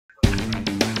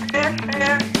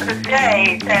the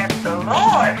day that the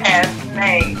Lord has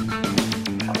made.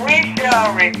 We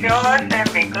shall rejoice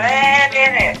and be glad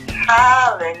in it.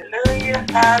 Hallelujah,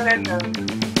 hallelujah.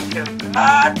 To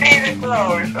God be the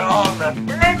glory for all the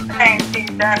good things He's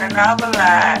done in our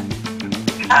lives.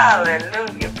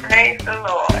 Hallelujah, praise the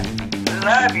Lord.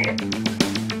 Love you.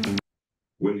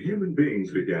 When human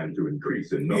beings began to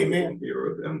increase in number on the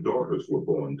earth and daughters were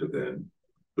born to them,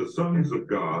 the sons of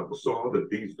God saw that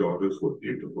these daughters were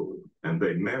beautiful, and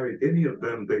they married any of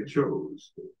them they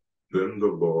chose. Then the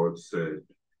Lord said,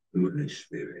 My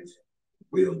spirit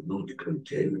will not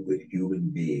contend with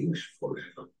human beings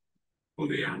forever, for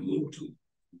they are mortal.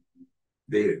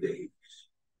 Their days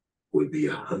will be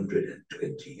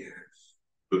 120 years.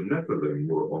 The Nephilim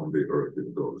were on the earth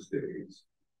in those days,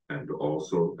 and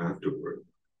also afterward,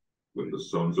 when the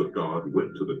sons of God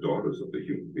went to the daughters of the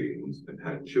human beings and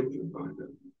had children by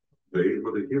them. They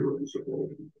were the heroes of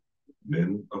old,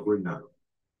 men of renown.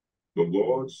 The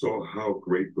Lord saw how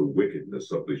great the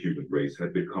wickedness of the human race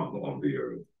had become on the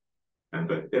earth, and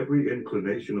that every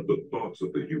inclination of the thoughts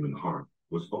of the human heart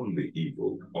was only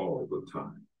evil all the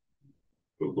time.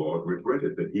 The Lord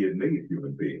regretted that He had made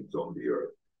human beings on the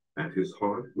earth, and His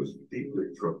heart was deeply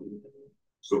troubled.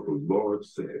 So the Lord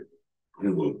said, I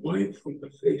will wipe from the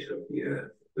face of the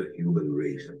earth the human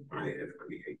race I have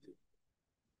created,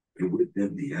 and with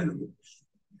them the animals,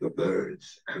 the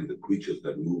birds, and the creatures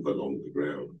that move along the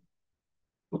ground.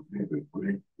 For I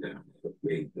regret that I have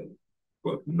made them.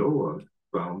 But Noah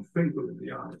found favor in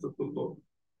the eyes of the Lord.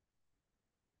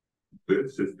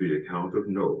 This is the account of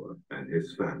Noah and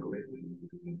his family.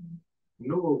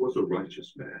 Noah was a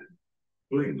righteous man,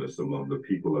 blameless among the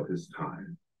people of his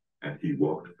time, and he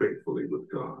walked faithfully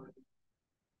with God.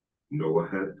 Noah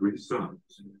had 3 sons,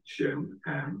 Shem,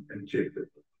 Ham, and Japheth.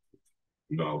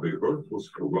 Now the earth was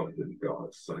corrupt in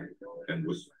God's sight, and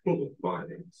was full of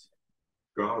violence.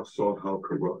 God saw how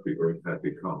corrupt the earth had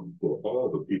become, for all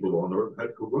the people on earth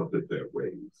had corrupted their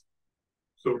ways.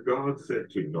 So God said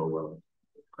to Noah,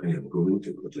 I am going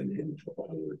to put an end to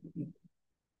all of them,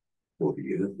 for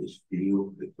the earth is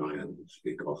filled with violence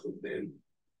because of them.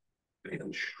 I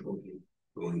am surely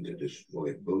going to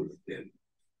destroy both them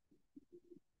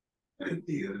and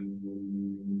the earth.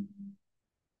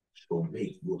 So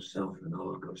make yourself an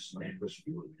ark of cypress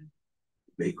wood.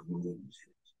 Make rooms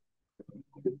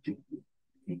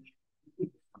in it.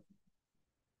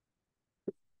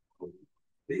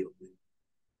 The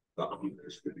ark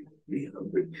is to be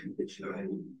 300 cubits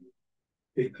long,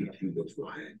 50 cubits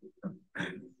wide,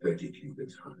 and 30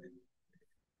 cubits high.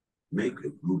 Make a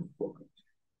roof for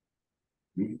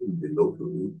it, even below the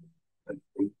roof, and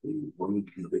 1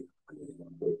 cubit high.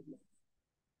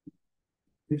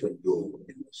 Put a door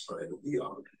in the side of the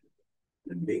ark,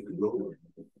 and make lower,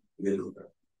 middle,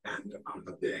 and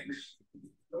upper decks.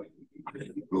 I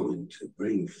am going to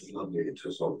bring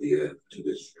floodwaters of the earth to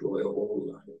destroy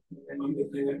all life under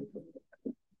the heaven.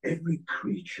 Every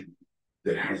creature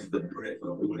that has the breath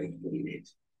of life in it,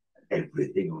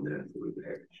 everything on earth will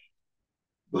perish.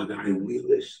 But I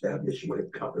will establish my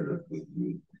covenant with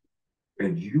you,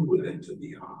 and you will enter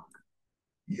the ark.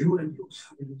 You and your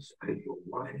sons and your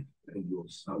wife and your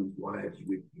sons' wives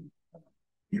with you.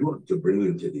 You are to bring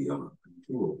into the ark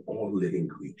 2 of all living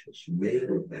creatures,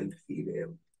 male and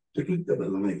female, to keep them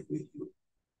alive with you.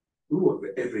 2 of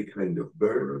every kind of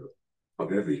bird,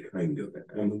 of every kind of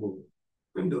animal,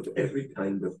 and of every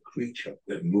kind of creature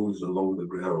that moves along the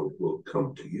ground will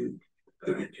come to you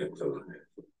to be kept alive.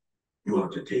 You are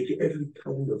to take every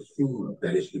kind of food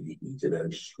that is to be eaten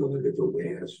and store it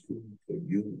away as food for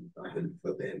you and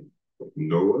for them.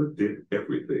 Noah did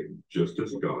everything just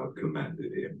as God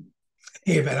commanded him.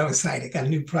 Hey, man, I'm excited. Got a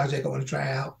new project I want to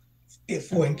try out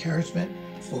for encouragement,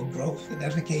 for growth, and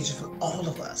edification for all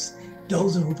of us.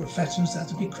 Those who profess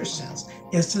themselves to be Christians,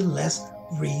 is to let's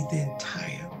read the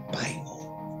entire Bible.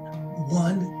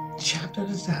 1 chapter at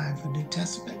a time for New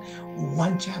Testament,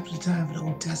 1 chapter at a time for the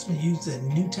Old Testament. Use the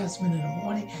New Testament in the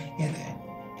morning, and at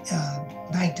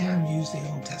nighttime use the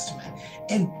Old Testament,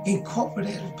 and incorporate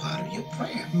it as part of your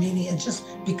prayer, meaning it just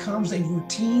becomes a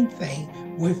routine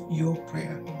thing with your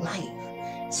prayer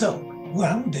life. So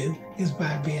what I'm gonna do is,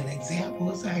 by being an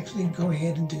example, is actually go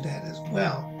ahead and do that as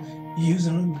well,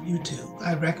 using YouTube.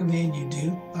 I recommend you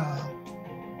do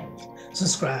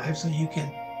subscribe so you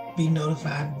can be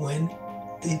notified when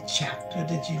the chapter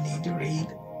that you need to read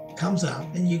comes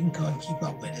up, and you can go and keep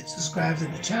up with it. Subscribe to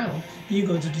the channel. You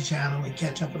go to the channel and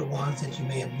catch up with the ones that you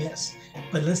may have missed.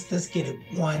 But let's get it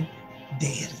 1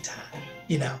 day at a time,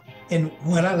 you know. And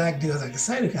what I like to do is, like I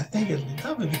said, I think it's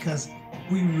lovely because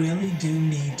we really do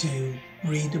need to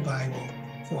read the Bible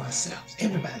for ourselves.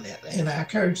 Everybody does. And I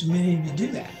encourage many of you to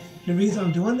do that. The reason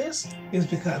I'm doing this is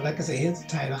because, like I said, here's the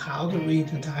title, How to Read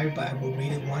the Entire Bible,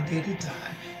 Read it one day at a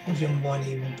time with your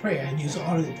morning evening prayer, and use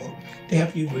audiobook to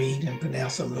help you read and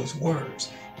pronounce some of those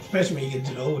words, especially when you get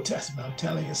into the Old Testament. I'm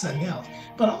telling you something else.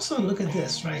 But also look at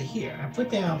this right here. I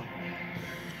put down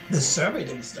the survey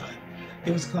that was done.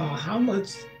 It was called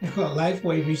it's called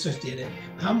Lifeway Research did it.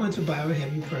 How much of the Bible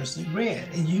have you personally read?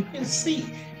 And you can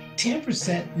see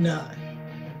 10% none,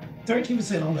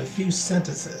 13% on a few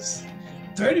sentences,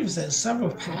 30% several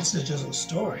passages or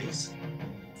stories,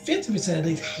 50% at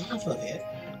least half of it,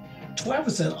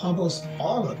 12% almost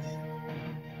all of it,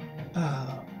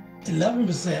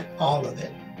 11% all of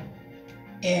it,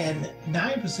 and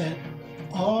 9%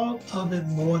 all of it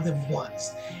more than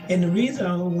once. And the reason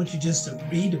I don't want you just to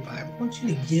read the Bible, I want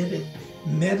you to get it,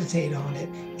 meditate on it,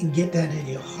 and get that in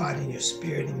your heart and your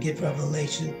spirit, and get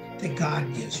revelation that God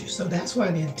gives you. So that's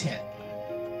why the intent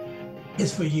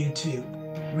is for you to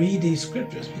read these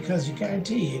scriptures, because you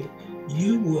guarantee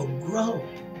you will grow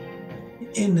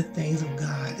in the things of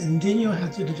God. And then you don't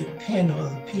have to depend on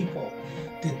other people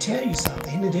to tell you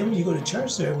something. And then when you go to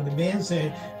church there, when the man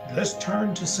said, let's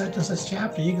turn to such and such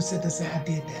chapter, you can sit there and say, I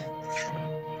did that.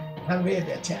 I read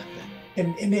that chapter.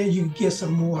 And then you get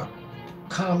some more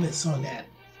comments on that,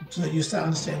 so that you start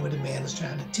understanding what the man is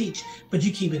trying to teach. But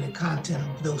you keep it in content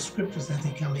of those scriptures as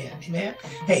they come in. Amen?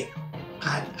 Hey,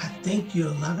 I think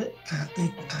you'll love it. I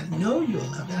know you'll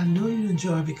love it. I know you'll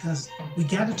enjoy it, because we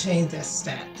got to change that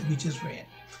stat that we just read.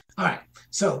 All right,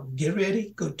 so get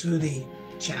ready. Go to the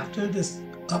chapter that's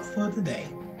up for the day.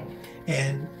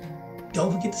 And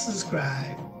don't forget to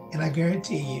subscribe. And I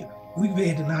guarantee you, we'll be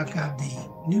able to knock out the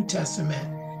New Testament,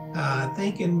 I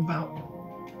think in about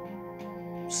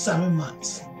 7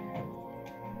 months.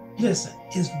 Listen,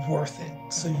 it's worth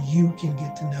it, so you can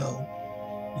get to know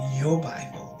your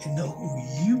Bible and know who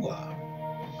you are.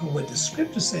 But what the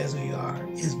scripture says who you are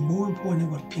is more important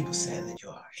than what people say that you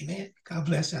are. Amen. God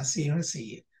bless you. I'll see you when I see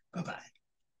you. Bye-bye.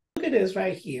 Look at this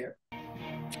right here.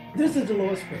 This is the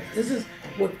Lord's Prayer. This is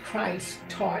what Christ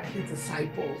taught his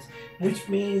disciples, which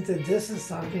means that this is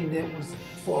something that was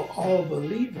for all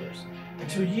believers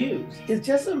to use. It's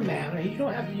just a matter, you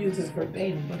don't have to use this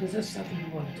verbatim, but it's just something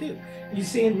you want to do. You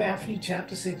see in Matthew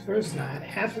chapter 6, verse 9,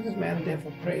 after this manner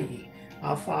therefore pray ye,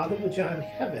 our Father which art in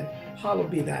heaven,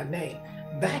 hallowed be thy name.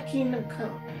 Thy kingdom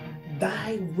come,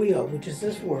 thy will, which is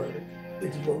this word,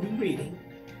 which is what we're reading,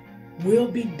 will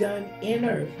be done in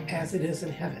earth as it is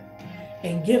in heaven.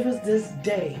 And give us this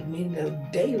day, meaning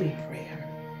a daily prayer.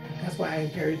 That's why I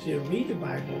encourage you to read the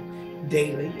Bible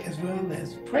daily, as well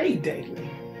as pray daily.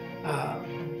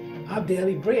 Our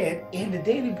daily bread, and the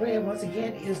daily bread, once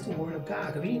again, is the Word of God.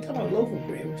 Because we ain't talking about local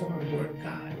bread, we're talking about the Word of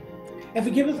God. And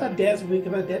forgive us our debts, we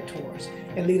give our debtors,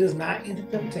 and lead us not into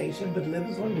temptation, but deliver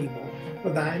us from evil.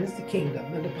 For thine is the kingdom,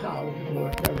 and the power, and the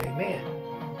glory forever. Amen.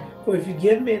 For if you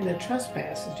give men their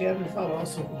trespasses, your heavenly Father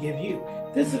also forgive you.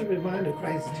 This is a reminder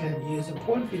Christ is telling you. It's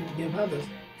important for you to forgive others,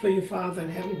 for your Father in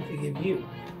heaven will forgive you.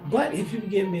 But if you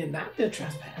forgive men not their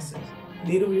trespasses,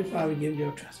 neither will your Father forgive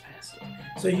your trespasses.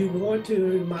 So you want to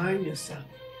remind yourself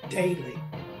daily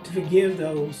to forgive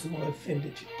those who have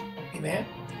offended you. Amen?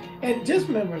 And just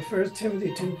remember 1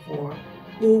 Timothy 2:4,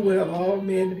 who will all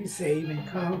men to be saved and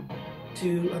come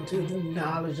unto the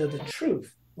knowledge of the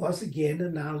truth. Once again, the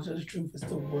knowledge of the truth is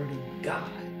the Word of God.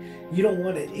 You don't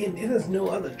want it, and there's no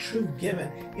other truth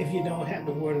given if you don't have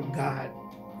the Word of God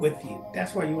with you.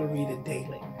 That's why you want to read it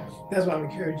daily. That's why I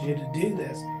encourage you to do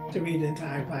this, to read the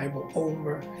entire Bible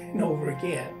over and over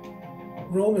again.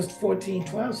 Romans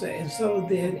 14:12 says, and so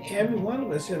then every one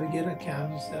of us shall give an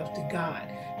account of himself to God.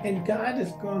 And God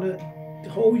is going to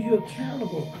hold you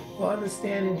accountable for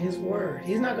understanding his word.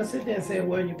 He's not going to sit there and say,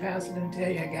 well, your pastor didn't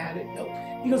tell you I got it. No,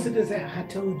 he's going to sit there and say, I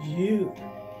told you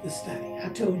to study. I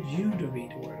told you to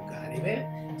read the Word of God.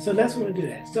 Amen? So let's want to do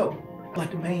that. So,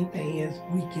 but the main thing is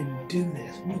we can do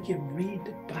this. We can read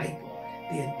the Bible,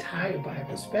 the entire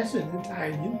Bible, especially the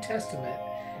entire New Testament,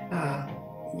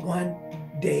 one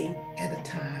day at a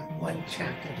time, one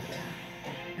chapter at a time.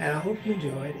 And I hope you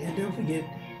enjoyed. And don't forget,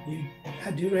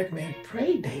 I do recommend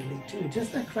pray daily too.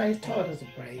 Just like Christ taught us to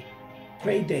pray.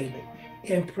 Pray daily.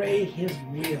 And pray his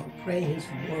will. Pray his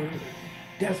word.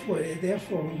 That's what,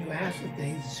 therefore, when you ask for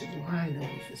things, it should line up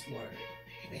with his word.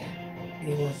 Amen. And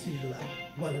he wants you to love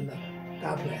one another.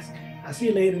 God bless. I'll see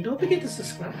you later. Don't forget to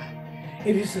subscribe.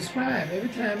 If you subscribe, every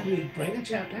time we bring a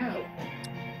chapter out,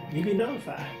 you'll be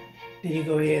notified. Then you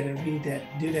go ahead and read that,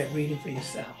 do that reading for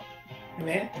yourself.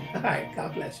 Amen? All right.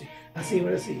 God bless you. I'll see you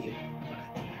when I see you. Bye.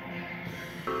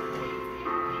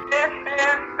 This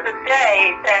is the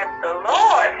day that the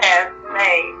Lord has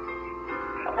made.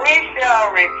 We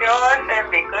shall rejoice and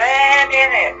be glad in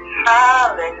it.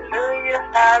 Hallelujah.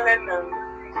 Hallelujah.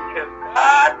 To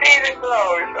God be the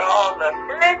glory for all the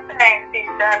good things He's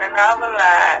done in our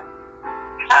lives.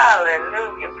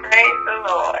 Hallelujah. Praise the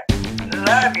Lord.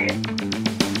 Love you.